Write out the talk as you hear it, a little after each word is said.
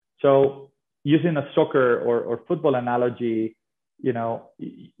So using a soccer or football analogy,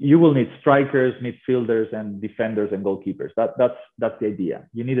 you will need strikers, midfielders, and defenders and goalkeepers. That's the idea.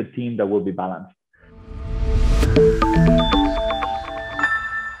 You need a team that will be balanced.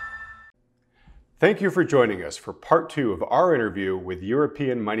 Thank you for joining us for part 2 of our interview with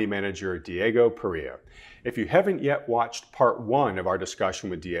European money manager Diego Parrilla. If you haven't yet watched part 1 of our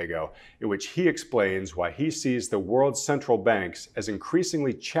discussion with Diego, in which he explains why he sees the world's central banks as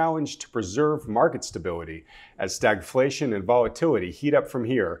increasingly challenged to preserve market stability as stagflation and volatility heat up from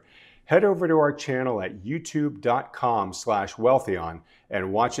here, head over to our channel at youtube.com/Wealthion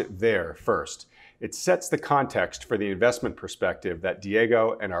and watch it there first. It sets the context for the investment perspective that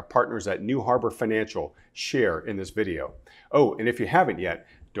Diego and our partners at New Harbor Financial share in this video. Oh, and if you haven't yet,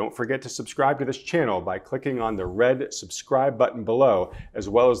 don't forget to subscribe to this channel by clicking on the red subscribe button below, as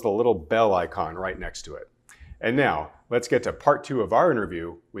well as the little bell icon right next to it. And now, let's get to part 2 of our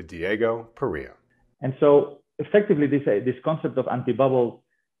interview with Diego Parrilla. And so effectively, this concept of anti-bubble,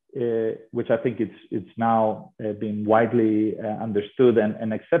 which I think it's now being widely understood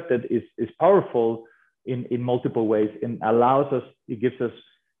and accepted, is powerful in multiple ways, and it gives us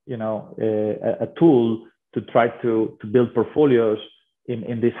a tool to try to build portfolios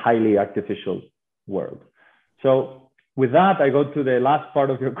in this highly artificial world. So with that, I go to the last part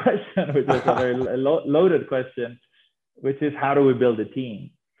of your question, which is a very loaded question, which is how do we build a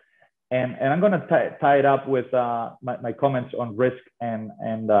team? And I'm going to tie it up with my comments on risk and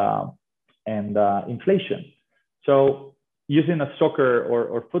inflation. So using a soccer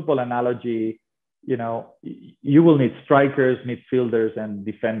or football analogy, you will need strikers, midfielders, and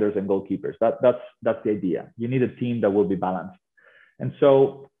defenders and goalkeepers. That's the idea. You need a team that will be balanced. And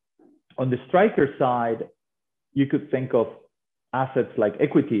so on the striker side, you could think of assets like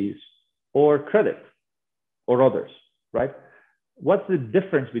equities or credit or others, right? What's the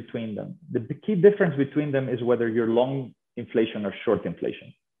difference between them? The key difference between them is whether you're long inflation or short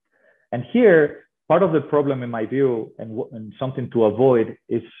inflation. And here, part of the problem, in my view, and something to avoid,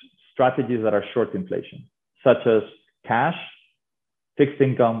 is strategies that are short inflation, such as cash, fixed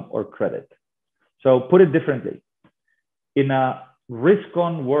income, or credit. So put it differently. In a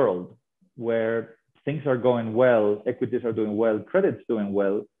risk-on world where things are going well, equities are doing well, credit's doing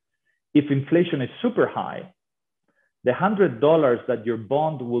well, if inflation is super high, the $100 that your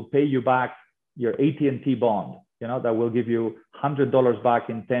bond will pay you back, your AT&T bond, that will give you $100 back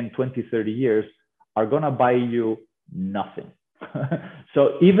in 10, 20, 30 years, are going to buy you nothing.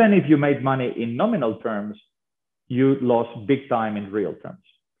 So even if you made money in nominal terms, you lost big time in real terms.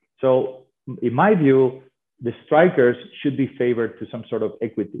 So in my view, the strikers should be favored to some sort of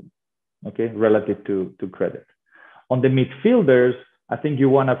equity, okay, relative to credit. On the midfielders, I think you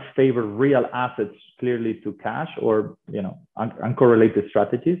want to favor real assets clearly to cash or uncorrelated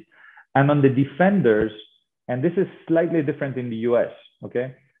strategies. And on the defenders, and this is slightly different in the US,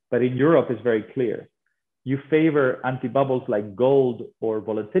 okay, but in Europe it's very clear. You favor anti-bubbles like gold or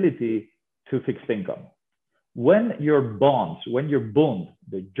volatility to fixed income. When your Bund,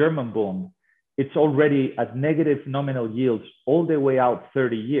 the German Bund, it's already at negative nominal yields all the way out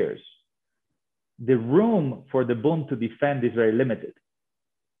 30 years, the room for the Bund to defend is very limited,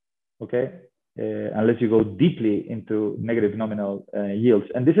 okay? Unless you go deeply into negative nominal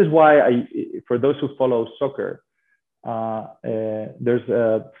yields. And this is why for those who follow soccer, there's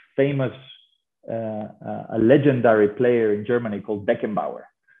a famous, a legendary player in Germany called Beckenbauer.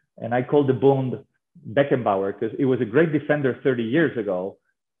 And I call the Bund Beckenbauer because it was a great defender 30 years ago,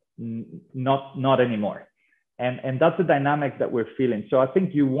 not anymore. And that's the dynamic that we're feeling. So I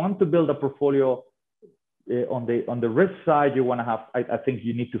think you want to build a portfolio on the risk side. You want to have, I think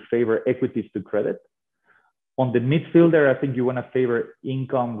you need to favor equities to credit. On the midfielder, I think you want to favor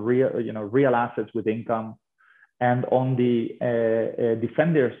income, real assets with income. And on the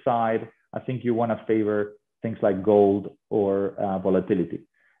defender side, I think you want to favor things like gold or volatility.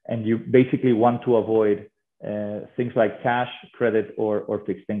 And you basically want to avoid things like cash, credit, or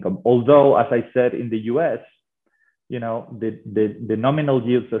fixed income. Although, as I said, in the US, the nominal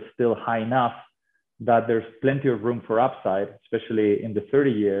yields are still high enough that there's plenty of room for upside, especially in the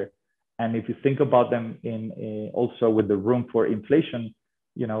 30-year. And if you think about them also with the room for inflation,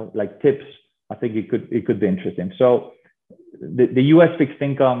 like tips, I think it could be interesting. So the US fixed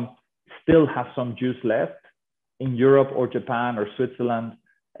income still has some juice left. In Europe or Japan or Switzerland,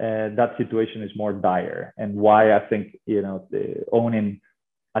 that situation is more dire. And why I think, owning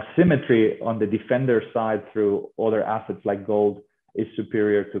asymmetry on the defender side through other assets like gold is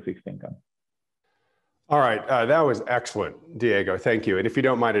superior to fixed income. All right, that was excellent, Diego. Thank you. And if you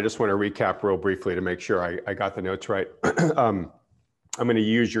don't mind, I just want to recap real briefly to make sure I got the notes right. I'm going to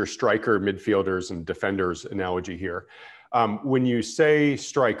use your striker, midfielders, and defenders analogy here. When you say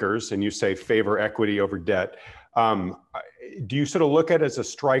strikers and you say favor equity over debt, do you sort of look at it as a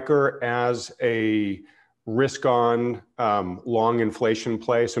striker as a risk-on long inflation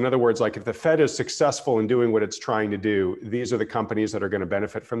play? So in other words, like if the Fed is successful in doing what it's trying to do, these are the companies that are going to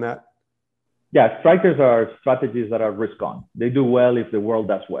benefit from that? Yeah, strikers are strategies that are risk-on. They do well if the world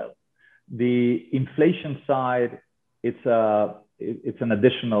does well. The inflation side, it's an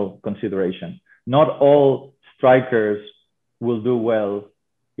additional consideration. Not all strikers will do well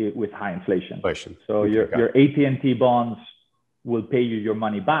with high inflation. So your AT&T bonds will pay you your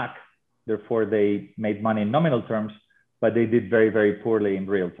money back. Therefore, they made money in nominal terms, but they did very, very poorly in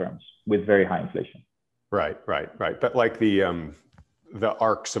real terms with very high inflation. Right. But like the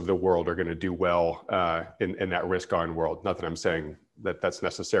ARCs of the world are going to do well in that risk-on world. Not that I'm saying that that's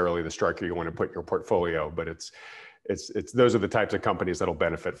necessarily the striker you want to put in your portfolio, but it's those are the types of companies that'll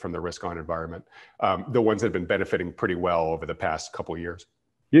benefit from the risk-on environment. The ones that have been benefiting pretty well over the past couple of years.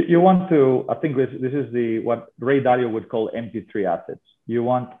 You want to, I think this is what Ray Dalio would call MP3 assets. You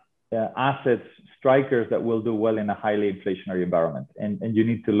want assets, strikers that will do well in a highly inflationary environment. And you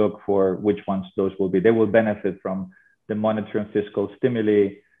need to look for which ones those will be. They will benefit from the monetary and fiscal stimuli.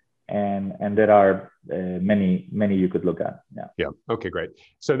 And there are many you could look at. Yeah. Okay, great.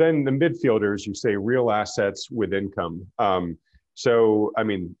 So then the midfielders, you say real assets with income. So, I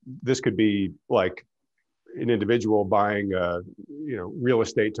mean, this could be like an individual buying, real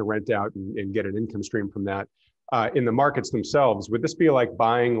estate to rent out and get an income stream from that. In the markets themselves, would this be like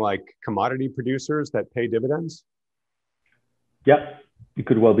buying like commodity producers that pay dividends? Yeah, it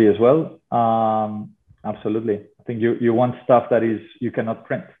could well be as well. Absolutely. I think you want stuff that you cannot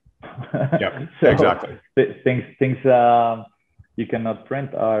print. Yeah, so exactly. Things you cannot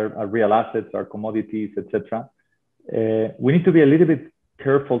print are real assets, are commodities, etc. We need to be a little bit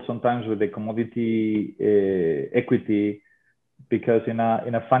careful sometimes with the commodity equity, because in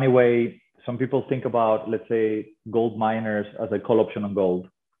a funny way, some people think about, let's say, gold miners as a call option on gold.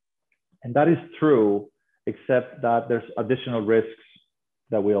 And that is true, except that there's additional risks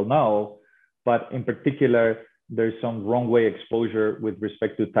that we all know. But in particular, there's some wrong way exposure with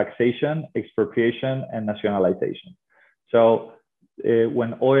respect to taxation, expropriation, and nationalization. So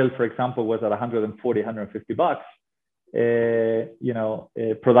when oil, for example, was at 140, 150 bucks,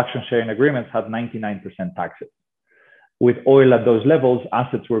 production sharing agreements had 99% taxes. With oil at those levels,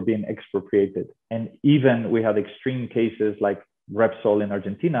 assets were being expropriated. And even we had extreme cases like Repsol in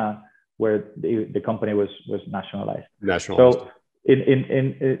Argentina, where the company was nationalized. So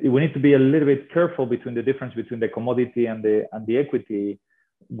we need to be a little bit careful between the difference between the commodity and the equity,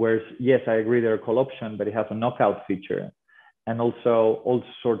 where yes, I agree they're a call option, but it has a knockout feature. And also all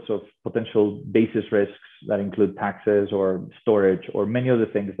sorts of potential basis risks that include taxes or storage or many other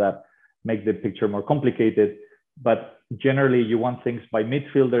things that make the picture more complicated. But generally, you want things by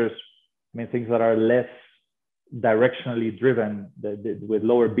midfielders, things that are less directionally driven with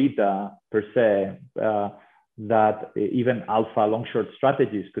lower beta per se, that even alpha long short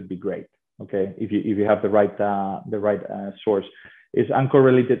strategies could be great. Okay, if you have the right source. It's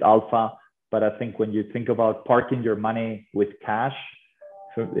uncorrelated alpha, but I think when you think about parking your money with cash,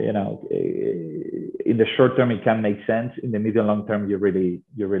 so, in the short term it can make sense. In the medium long term, you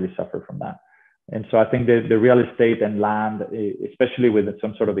really suffer from that. And so I think the real estate and land, especially with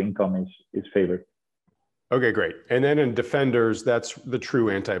some sort of income, is favored. Okay, great. And then in defenders, that's the true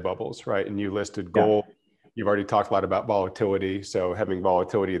anti-bubbles, right? And you listed gold. Yeah. You've already talked a lot about volatility. So having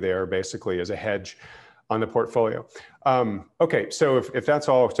volatility there basically is a hedge on the portfolio. Okay, so if that's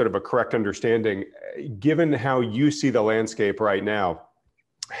all sort of a correct understanding, given how you see the landscape right now,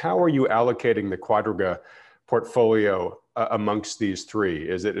 how are you allocating the Quadriga portfolio amongst these three?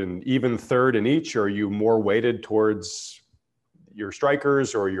 Is it an even third in each, or are you more weighted towards your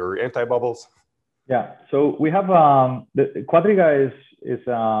strikers or your anti-bubbles? Yeah, so we have the Quadriga is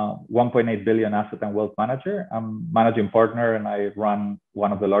a 1.8 billion asset and wealth manager. I'm managing partner and I run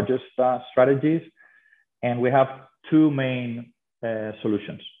one of the largest strategies. And we have two main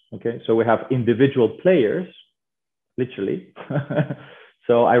solutions. Okay, so we have individual players, literally.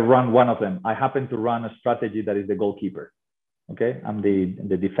 So I run one of them. I happen to run a strategy that is the goalkeeper. Okay, I'm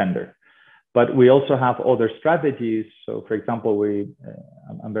the defender. But we also have other strategies. So for example,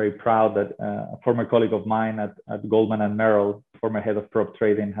 I'm very proud that a former colleague of mine at Goldman and Merrill, former head of prop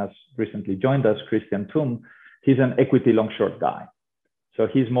trading, has recently joined us, Christian Thum. He's an equity long short guy. So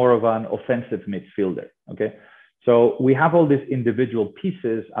he's more of an offensive midfielder. Okay, so we have all these individual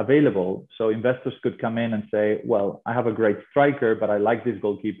pieces available. So investors could come in and say, well, I have a great striker, but I like this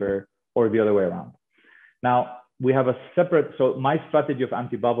goalkeeper, or the other way around. Now, we have a separate, so my strategy of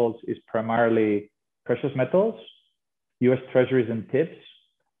anti-bubbles is primarily precious metals, US Treasuries and tips,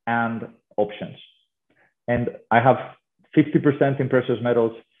 and options. And I have 50% in precious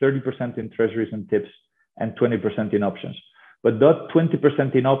metals, 30% in treasuries and tips, and 20% in options. But that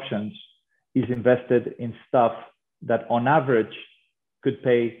 20% in options is invested in stuff that on average could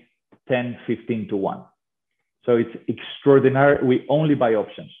pay 10, 15 to 1. So it's extraordinary. We only buy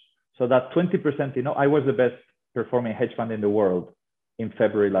options. So that 20%, I was the best performing hedge fund in the world in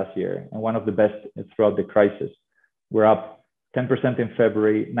February last year, and one of the best throughout the crisis. We're up 10% in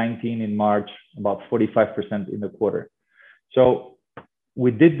February, 19 in March, about 45% in the quarter. So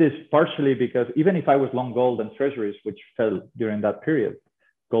we did this partially because even if I was long gold and treasuries, which fell during that period,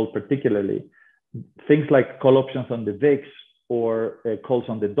 gold particularly, things like call options on the VIX or calls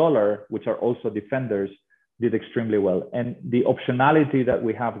on the dollar, which are also defenders, did extremely well. And the optionality that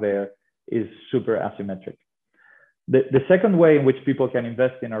we have there is super asymmetric. The second way in which people can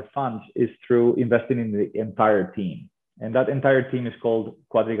invest in our funds is through investing in the entire team. And that entire team is called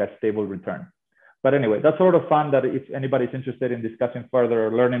Quadriga Stable Return. But anyway, that's sort of fun that if anybody's interested in discussing further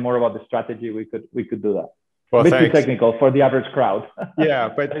or learning more about the strategy, we could do that. Well, a bit thanks. Too technical for the average crowd. Yeah,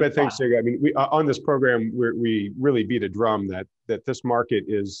 but thanks, Diego. I mean, we on this program, we really beat a drum that this market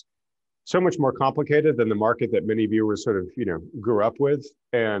is so much more complicated than the market that many viewers sort of, grew up with.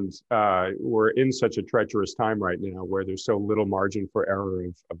 And we're in such a treacherous time right now where there's so little margin for error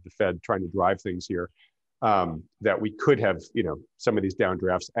of the Fed trying to drive things here, that we could have, some of these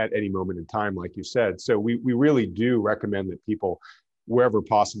downdrafts at any moment in time, like you said. So we really do recommend that people, wherever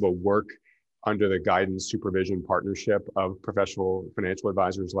possible, work under the guidance, supervision, partnership of professional financial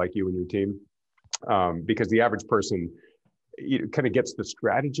advisors like you and your team, because the average person kind of gets the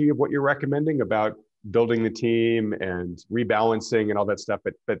strategy of what you're recommending about building the team and rebalancing and all that stuff,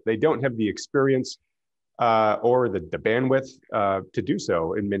 but they don't have the experience or the bandwidth to do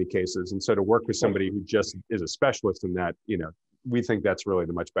so in many cases. And so to work with somebody who just is a specialist in that, we think that's really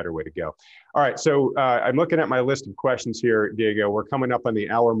the much better way to go. All right, so I'm looking at my list of questions here, Diego. We're coming up on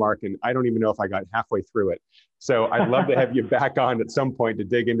the hour mark, and I don't even know if I got halfway through it. So I'd love to have you back on at some point to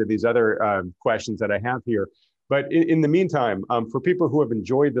dig into these other questions that I have here. But in the meantime, for people who have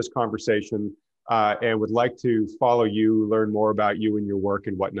enjoyed this conversation and would like to follow you, learn more about you and your work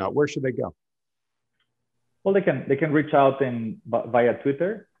and whatnot, where should they go? Well, they can reach out via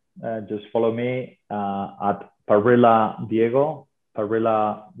Twitter. Just follow me at Parrilla Diego,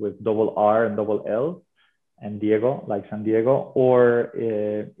 Parrilla with double R and double L, and Diego, like San Diego, or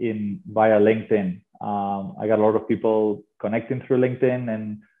via LinkedIn. I got a lot of people connecting through LinkedIn,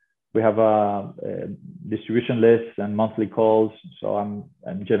 and we have a distribution lists and monthly calls. So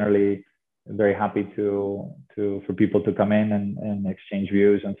I'm generally very happy for people to come in and exchange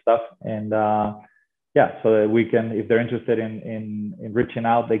views and stuff. And so that we can, if they're interested in reaching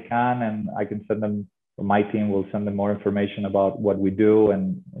out, they can, and I can send them, or my team will send them more information about what we do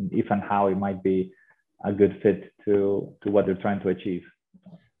and if and how it might be a good fit to what they're trying to achieve.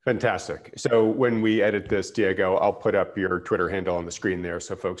 Fantastic. So when we edit this, Diego, I'll put up your Twitter handle on the screen there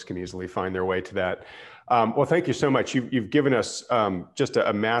so folks can easily find their way to that. Well, thank you so much. You've given us just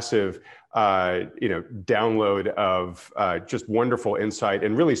a massive, download of just wonderful insight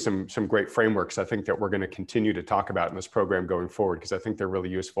and really some great frameworks I think that we're going to continue to talk about in this program going forward, because I think they're really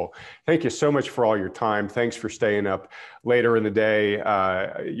useful. Thank you so much for all your time. Thanks for staying up later in the day,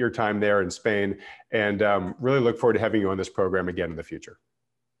 your time there in Spain, and really look forward to having you on this program again in the future.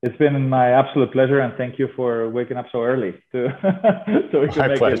 It's been my absolute pleasure, and thank you for waking up so early so we can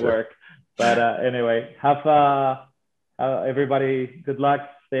make it work. But anyway, have everybody good luck,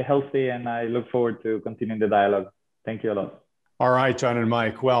 stay healthy, and I look forward to continuing the dialogue. Thank you a lot. All right, John and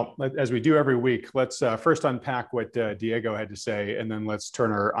Mike. Well, as we do every week, let's first unpack what Diego had to say, and then let's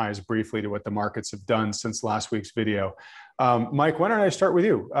turn our eyes briefly to what the markets have done since last week's video. Mike, why don't I start with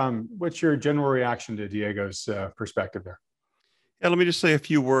you? What's your general reaction to Diego's perspective there? Yeah, let me just say a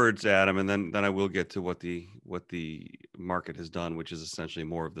few words, Adam, and then I will get to what the market has done, which is essentially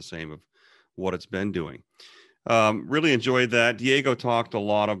more of the same of what it's been doing. Really enjoyed that. Diego talked a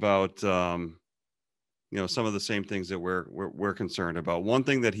lot about some of the same things that we're concerned about. One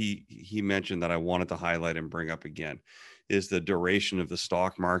thing that he mentioned that I wanted to highlight and bring up again is the duration of the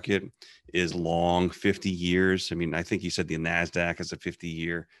stock market is long, 50 years. I mean, I think he said the NASDAQ has a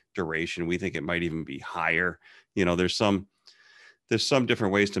 50-year duration. We think it might even be higher. There's some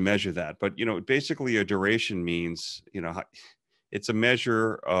different ways to measure that, but basically a duration means it's a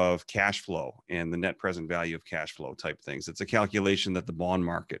measure of cash flow and the net present value of cash flow type things. It's a calculation that the bond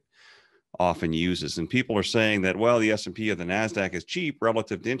market often uses, and people are saying that, well, the S&P or the NASDAQ is cheap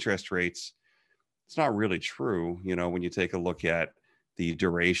relative to interest rates. it's not really true. You know, when you take a look at the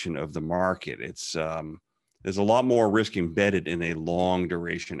duration of the market, it's there's a lot more risk embedded in a long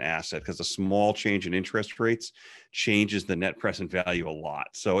duration asset because a small change in interest rates changes the net present value a lot.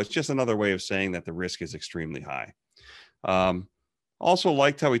 So it's just another way of saying that the risk is extremely high. Um, Also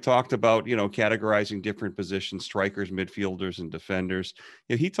liked how he talked about, you know, categorizing different positions, strikers, midfielders, and defenders.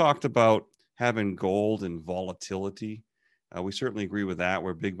 You know, he talked about having gold and volatility. We certainly agree with that.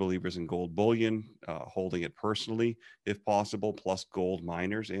 We're big believers in gold bullion, holding it personally if possible, plus gold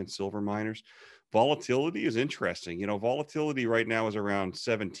miners and silver miners. Volatility is interesting. You know, volatility right now is around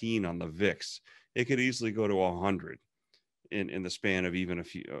 17 on the VIX. It could easily go to 100 in the span of even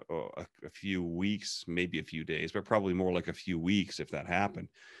a few weeks, maybe a few days, but probably more like a few weeks if that happened.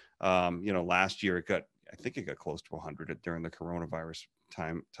 You know, last year I think it got close to 100 during the coronavirus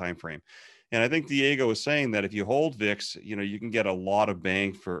time frame. And I think Diego was saying that if you hold VIX, you know, you can get a lot of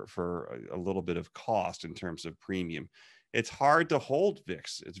bang for a little bit of cost in terms of premium. It's hard to hold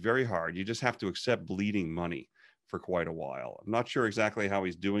VIX. It's very hard. You just have to accept bleeding money for quite a while. I'm not sure exactly how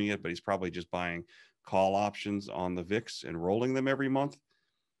he's doing it, but he's probably just buying call options on the VIX and rolling them every month.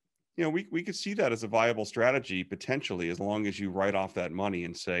 You know, we could see that as a viable strategy potentially, as long as you write off that money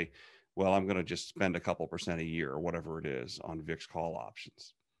and say, well, I'm going to just spend a couple percent a year or whatever it is on VIX call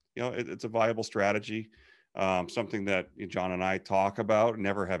options. You know, it's a viable strategy, something that John and I talk about,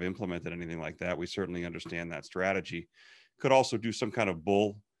 never have implemented anything like that. We certainly understand that strategy. Could also do some kind of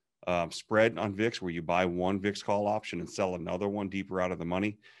bull spread on VIX where you buy one VIX call option and sell another one deeper out of the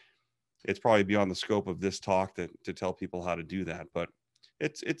money. It's probably beyond the scope of this talk to tell people how to do that, but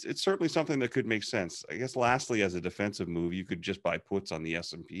it's certainly something that could make sense. I guess lastly, as a defensive move, you could just buy puts on the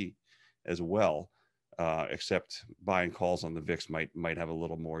S&P as well, except buying calls on the VIX might have a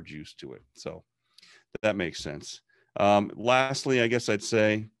little more juice to it. So that makes sense. Lastly, I guess I'd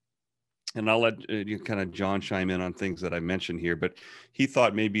say, and I'll let you kind of John chime in on things that I mentioned here, but he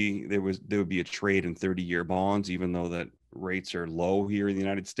thought maybe there would be a trade in 30-year bonds, even though that rates are low here in the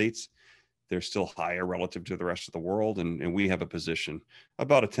United States. They're still higher relative to the rest of the world. And we have a position,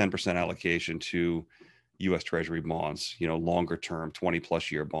 about a 10% allocation to US Treasury bonds, you know, longer term, 20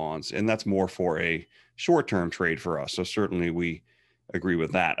 plus year bonds. And that's more for a short term trade for us. So certainly we agree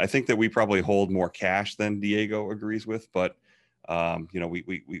with that. I think that we probably hold more cash than Diego agrees with, but you know,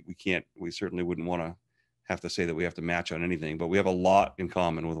 we certainly wouldn't want to have to say that we have to match on anything, but we have a lot in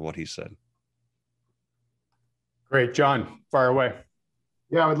common with what he said. Great. John, fire away.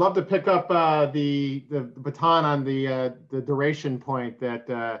 Yeah, I would love to pick up the baton on the duration point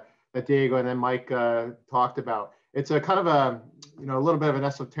that Diego and then Mike talked about. It's a kind of a little bit of an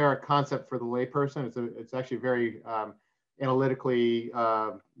esoteric concept for the layperson. It's actually very analytically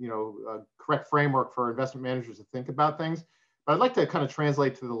correct framework for investment managers to think about things. But I'd like to kind of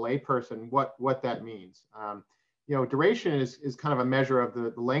translate to the layperson what that means. Duration is kind of a measure of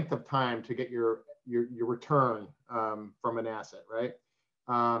the length of time to get your return from an asset, right?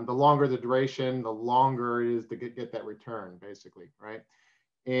 The longer the duration, the longer it is to get that return, basically, right?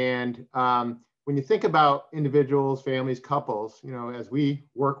 And when you think about individuals, families, couples, as we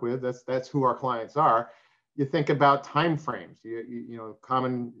work with, that's who our clients are. You think about time frames.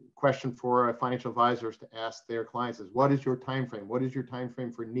 Common question for financial advisors to ask their clients is, what is your time frame? What is your time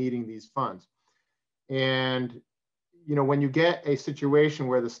frame for needing these funds? And when you get a situation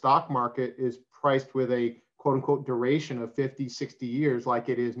where the stock market is priced with a quote unquote duration of 50, 60 years, like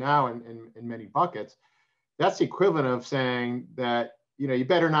it is now in many buckets, that's the equivalent of saying that, you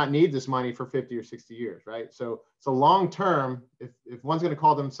better not need this money for 50 or 60 years, right? So long-term, if one's going to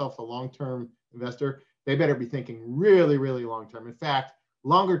call themselves a long-term investor, they better be thinking really, really long-term. In fact,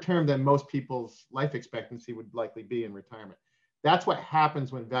 longer term than most people's life expectancy would likely be in retirement. That's what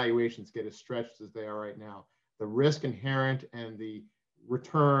happens when valuations get as stretched as they are right now. The risk inherent and the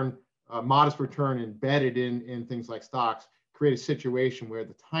return, modest return embedded in things like stocks create a situation where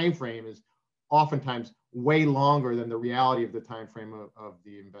the time frame is oftentimes way longer than the reality of the time frame of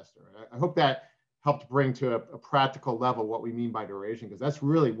the investor. I hope that helped bring to a practical level what we mean by duration, because that's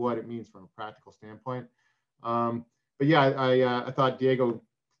really what it means from a practical standpoint. But yeah, I thought Diego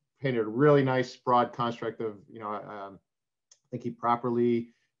painted a really nice broad construct of, I think he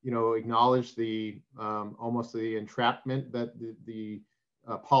properly, acknowledged the almost the entrapment that the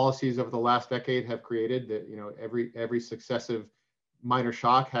policies over the last decade have created, that every successive minor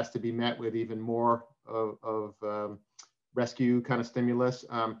shock has to be met with even more of rescue kind of stimulus,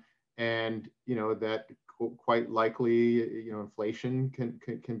 and that quite likely inflation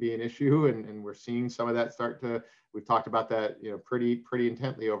can be an issue, and we're seeing some of that start to. We've talked about that pretty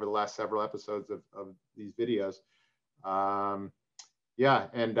intently over the last several episodes of these videos. Yeah,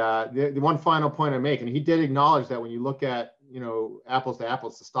 and the one final point I make, and he did acknowledge that when you look at, apples to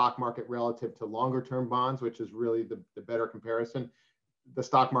apples, the stock market relative to longer term bonds, which is really the better comparison, the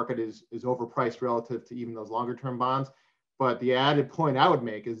stock market is overpriced relative to even those longer term bonds. But the added point I would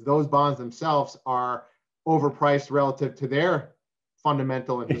make is those bonds themselves are overpriced relative to their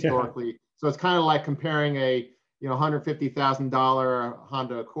fundamental and historically. Yeah. So it's kind of like comparing a $150,000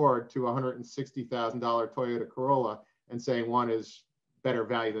 Honda Accord to a $160,000 Toyota Corolla and saying one is better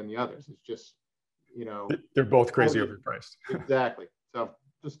value than the others. It's just, they're both crazy overpriced. Exactly. So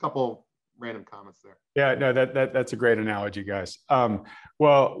just a couple random comments there. Yeah, no, that's a great analogy, guys.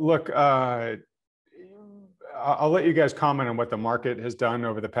 Well, look, I'll let you guys comment on what the market has done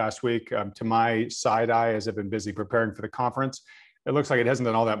over the past week. To my side eye, as I've been busy preparing for the conference, it looks like it hasn't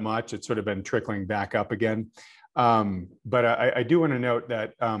done all that much. It's sort of been trickling back up again. But I do want to note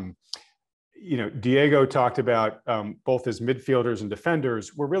that, Diego talked about both his midfielders and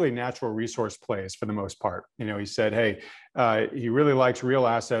defenders were really natural resource plays for the most part. He said, hey, he really likes real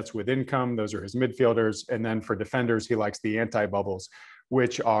assets with income. Those are his midfielders. And then for defenders, he likes the anti-bubbles,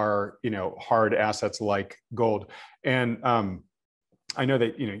 which are, hard assets like gold. And I know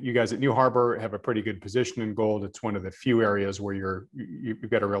that, you guys at New Harbor have a pretty good position in gold. It's one of the few areas where you've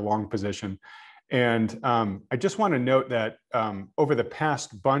got a real long position. And I just want to note that over the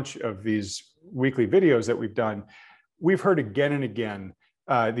past bunch of these weekly videos that we've done, we've heard again and again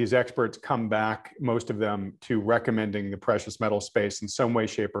these experts come back, most of them, to recommending the precious metal space in some way,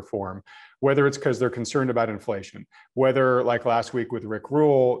 shape, or form, whether it's because they're concerned about inflation, whether, like last week with Rick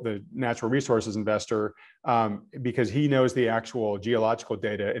Rule, the natural resources investor, because he knows the actual geological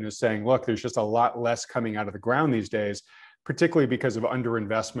data and is saying, look, there's just a lot less coming out of the ground these days, particularly because of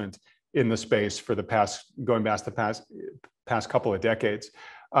underinvestment in the space for the past couple of decades.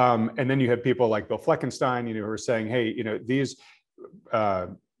 And then you have people like Bill Fleckenstein, who are saying, hey, these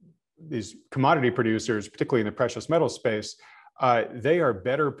commodity producers, particularly in the precious metal space, they are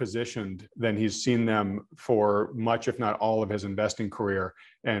better positioned than he's seen them for much, if not all, of his investing career.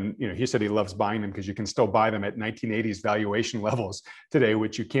 And he said he loves buying them because you can still buy them at 1980s valuation levels today,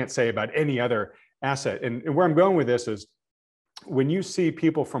 which you can't say about any other asset. And where I'm going with this is, when you see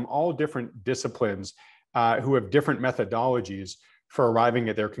people from all different disciplines who have different methodologies for arriving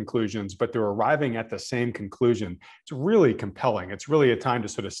at their conclusions, but they're arriving at the same conclusion, it's really compelling. It's really a time to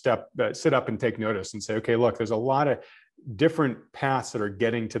sort of sit up and take notice and say, okay, look, there's a lot of different paths that are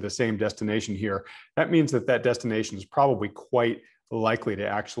getting to the same destination here. That means that destination is probably quite likely to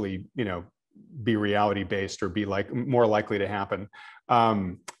actually, be reality-based or be more likely to happen.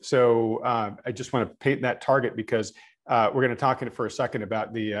 So I just want to paint that target because we're going to talk in a second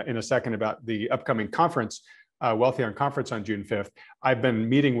about the upcoming conference, Wealthion Conference on June 5th. I've been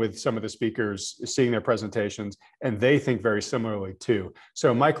meeting with some of the speakers, seeing their presentations, and they think very similarly too.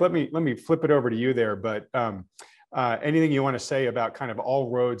 So, Mike, let me flip it over to you there. But anything you want to say about kind of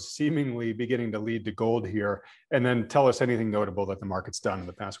all roads seemingly beginning to lead to gold here, and then tell us anything notable that the market's done in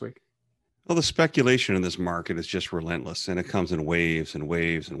the past week. Well, the speculation in this market is just relentless, and it comes in waves and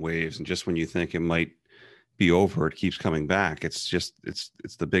waves and waves. And just when you think it might be over, it keeps coming back. It's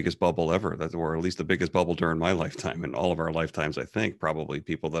the biggest bubble ever, or at least the biggest bubble during my lifetime and all of our lifetimes, I think, probably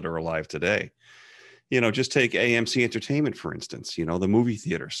people that are alive today. Just take AMC Entertainment, for instance, the movie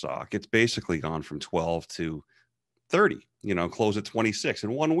theater stock. It's basically gone from 12 to 30, close at 26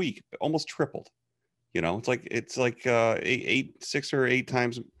 in 1 week, almost tripled. It's like 6 or 8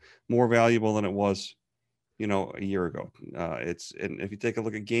 times more valuable than it was a year ago. And if you take a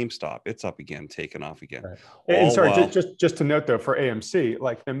look at GameStop, it's up again, taken off again. Right. And sorry, just to note though, for AMC,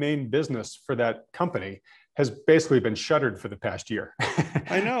 like the main business for that company has basically been shuttered for the past year.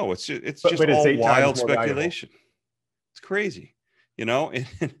 I know it's all wild speculation. It's crazy,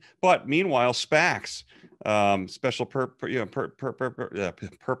 but meanwhile, SPACs, special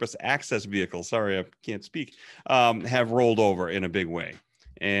purpose access vehicles, sorry, I can't speak, have rolled over in a big way.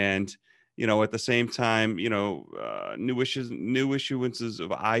 And at the same time, new issuances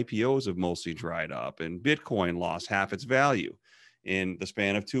of IPOs have mostly dried up, and Bitcoin lost half its value in the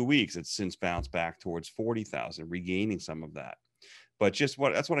span of 2 weeks. It's since bounced back towards 40,000, regaining some of that. But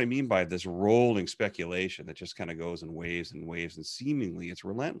that's what I mean by this rolling speculation that just kind of goes in waves and waves, and seemingly it's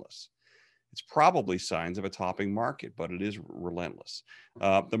relentless. It's probably signs of a topping market, but it is relentless.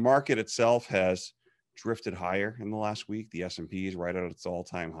 The market itself has drifted higher in the last week. The S&P is right at its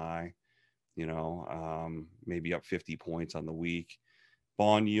all-time high. Maybe up 50 points on the week.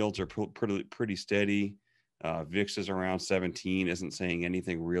 Bond yields are pretty steady. VIX is around 17, isn't saying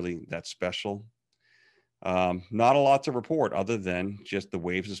anything really that special. Not a lot to report other than just the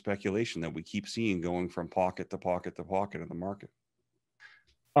waves of speculation that we keep seeing going from pocket to pocket to pocket in the market.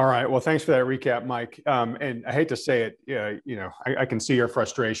 All right. Well, thanks for that recap, Mike. And I hate to say it, I can see your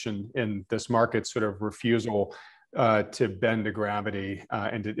frustration in this market sort of refusal to bend to gravity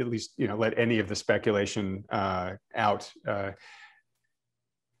and to at least, let any of the speculation out.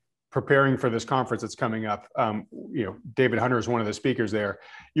 Preparing for this conference that's coming up, David Hunter is one of the speakers there.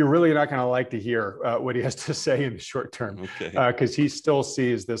 You're really not going to like to hear what he has to say in the short term, because he still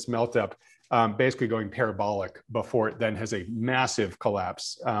sees this melt up basically going parabolic before it then has a massive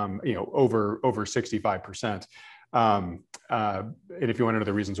collapse, over 65%. And if you want to know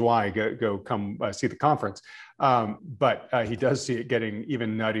the reasons why, go come see the conference. But he does see it getting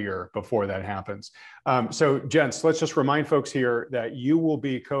even nuttier before that happens. So gents, let's just remind folks here that you will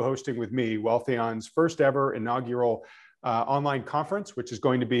be co-hosting with me Wealthion's first ever inaugural online conference, which is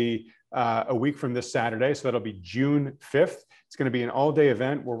going to be a week from this Saturday. So that'll be June 5th. It's going to be an all-day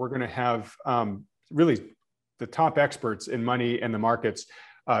event where we're going to have really the top experts in money and the markets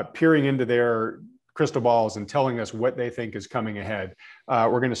peering into their crystal balls and telling us what they think is coming ahead.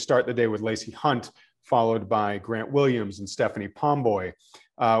 We're going to start the day with Lacey Hunt, followed by Grant Williams and Stephanie Pomboy.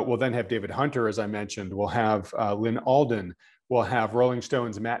 We'll then have David Hunter, as I mentioned. We'll have Lynn Alden. We'll have Rolling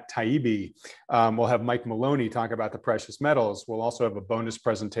Stone's Matt Taibbi. We'll have Mike Maloney talk about the precious metals. We'll also have a bonus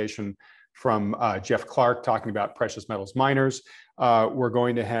presentation from Jeff Clark talking about precious metals miners. We're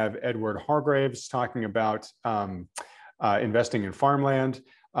going to have Edward Hargraves talking about investing in farmland.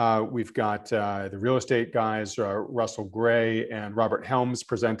 We've got the real estate guys, Russell Gray and Robert Helms,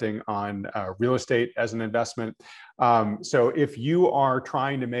 presenting on real estate as an investment. So if you are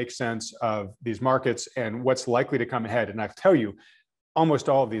trying to make sense of these markets and what's likely to come ahead, and I tell you, almost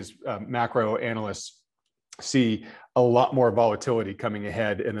all of these macro analysts see a lot more volatility coming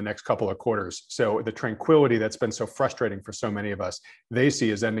ahead in the next couple of quarters. So the tranquility that's been so frustrating for so many of us, they see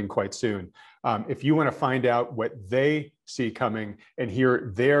is ending quite soon. If you want to find out what they see coming and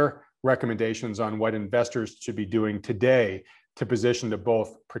hear their recommendations on what investors should be doing today to position to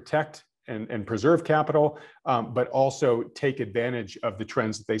both protect and preserve capital, but also take advantage of the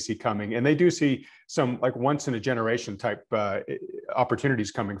trends that they see coming. And they do see some like once in a generation type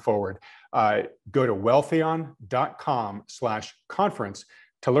opportunities coming forward. Go to wealthion.com/conference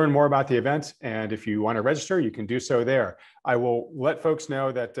to learn more about the event. And if you want to register, you can do so there. I will let folks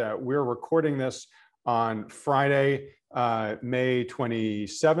know that we're recording this on Friday, May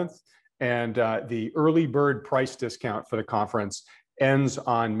 27th, and the early bird price discount for the conference ends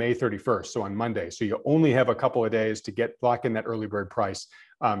on May 31st, so on Monday. So you only have a couple of days to lock in that early bird price.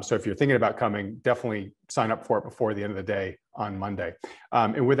 So if you're thinking about coming, definitely sign up for it before the end of the day on Monday.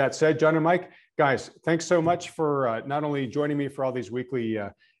 And with that said, John and Mike, guys, thanks so much for not only joining me for all these weekly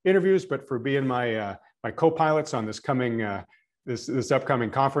interviews, but for being my co-pilots on this this upcoming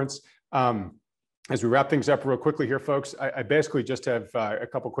conference. As we wrap things up real quickly here, folks, I basically just have a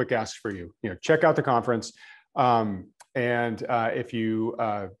couple quick asks for you. Check out the conference. And if you,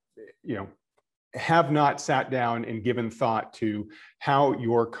 have not sat down and given thought to how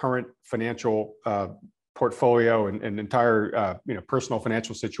your current financial portfolio and entire, personal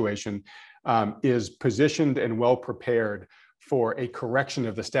financial situation is positioned and well prepared for a correction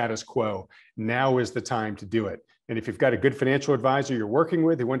of the status quo, now is the time to do it. And if you've got a good financial advisor you're working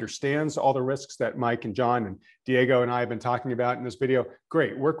with who understands all the risks that Mike and John and Diego and I have been talking about in this video,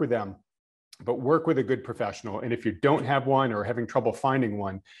 great, work with them. But work with a good professional. And if you don't have one or having trouble finding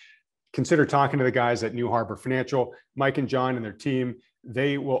one, consider talking to the guys at New Harbor Financial. Mike and John and their team,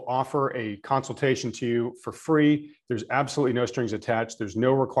 they will offer a consultation to you for free. There's absolutely no strings attached. There's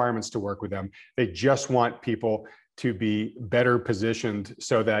no requirements to work with them. They just want people to be better positioned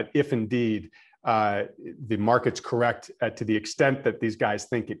so that if indeed the market's correct to the extent that these guys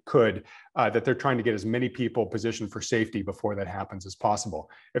think it could, that they're trying to get as many people positioned for safety before that happens as possible.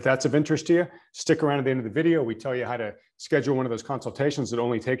 If that's of interest to you, stick around at the end of the video. We tell you how to schedule one of those consultations. It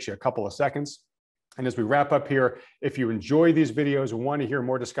only takes you a couple of seconds. And as we wrap up here, if you enjoy these videos and want to hear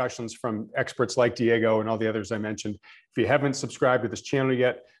more discussions from experts like Diego and all the others I mentioned, if you haven't subscribed to this channel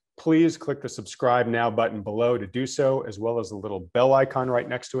yet, please click the subscribe now button below to do so, as well as the little bell icon right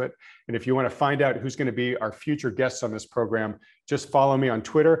next to it. And if you want to find out who's going to be our future guests on this program, just follow me on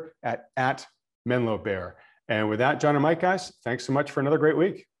Twitter at Menlo Bear. And with that, John and Mike, guys, thanks so much for another great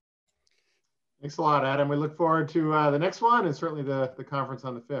week. Thanks a lot, Adam. We look forward to the next one and certainly the conference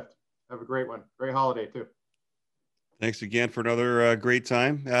on the 5th. Have a great one. Great holiday, too. Thanks again for another great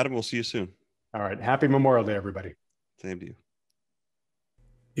time. Adam, we'll see you soon. All right. Happy Memorial Day, everybody. Same to you.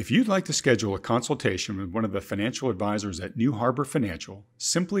 If you'd like to schedule a consultation with one of the financial advisors at New Harbor Financial,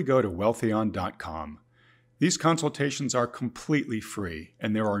 simply go to wealthion.com. These consultations are completely free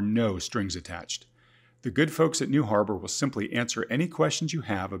and there are no strings attached. The good folks at New Harbor will simply answer any questions you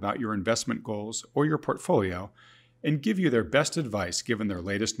have about your investment goals or your portfolio and give you their best advice given their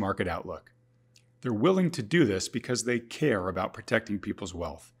latest market outlook. They're willing to do this because they care about protecting people's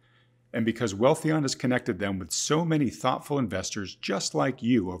wealth, and because Wealthion has connected them with so many thoughtful investors just like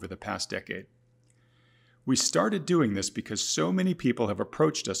you over the past decade. We started doing this because so many people have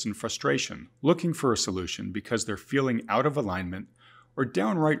approached us in frustration, looking for a solution because they're feeling out of alignment or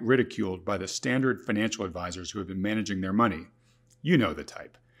downright ridiculed by the standard financial advisors who have been managing their money. You know the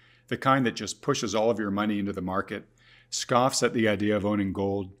type. The kind that just pushes all of your money into the market, scoffs at the idea of owning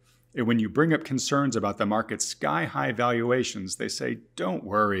gold, and when you bring up concerns about the market's sky-high valuations, they say, "Don't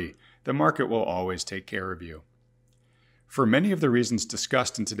worry, the market will always take care of you." For many of the reasons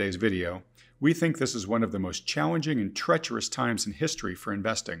discussed in today's video, we think this is one of the most challenging and treacherous times in history for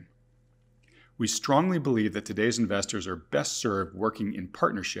investing. We strongly believe that today's investors are best served working in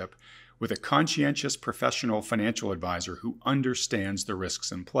partnership with a conscientious professional financial advisor who understands the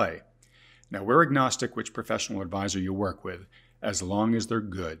risks in play. Now, we're agnostic which professional advisor you work with, as long as they're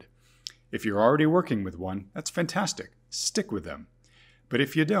good. If you're already working with one, that's fantastic. Stick with them. But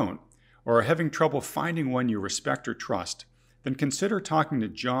if you don't, or are having trouble finding one you respect or trust, then consider talking to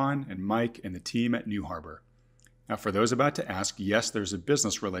John and Mike and the team at New Harbor. Now, for those about to ask, yes, there's a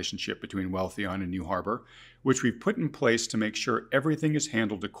business relationship between Wealthion and New Harbor, which we've put in place to make sure everything is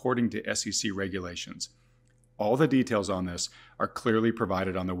handled according to SEC regulations. All the details on this are clearly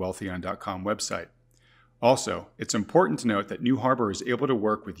provided on the Wealthion.com website. Also, it's important to note that New Harbor is able to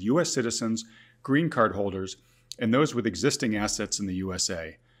work with U.S. citizens, green card holders, and those with existing assets in the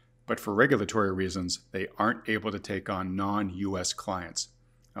USA. But for regulatory reasons, they aren't able to take on non-U.S. clients.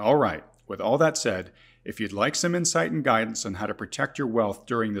 All right, with all that said, if you'd like some insight and guidance on how to protect your wealth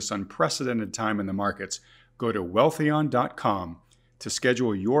during this unprecedented time in the markets, go to Wealthion.com to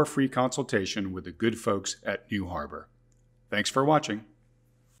schedule your free consultation with the good folks at New Harbor. Thanks for watching.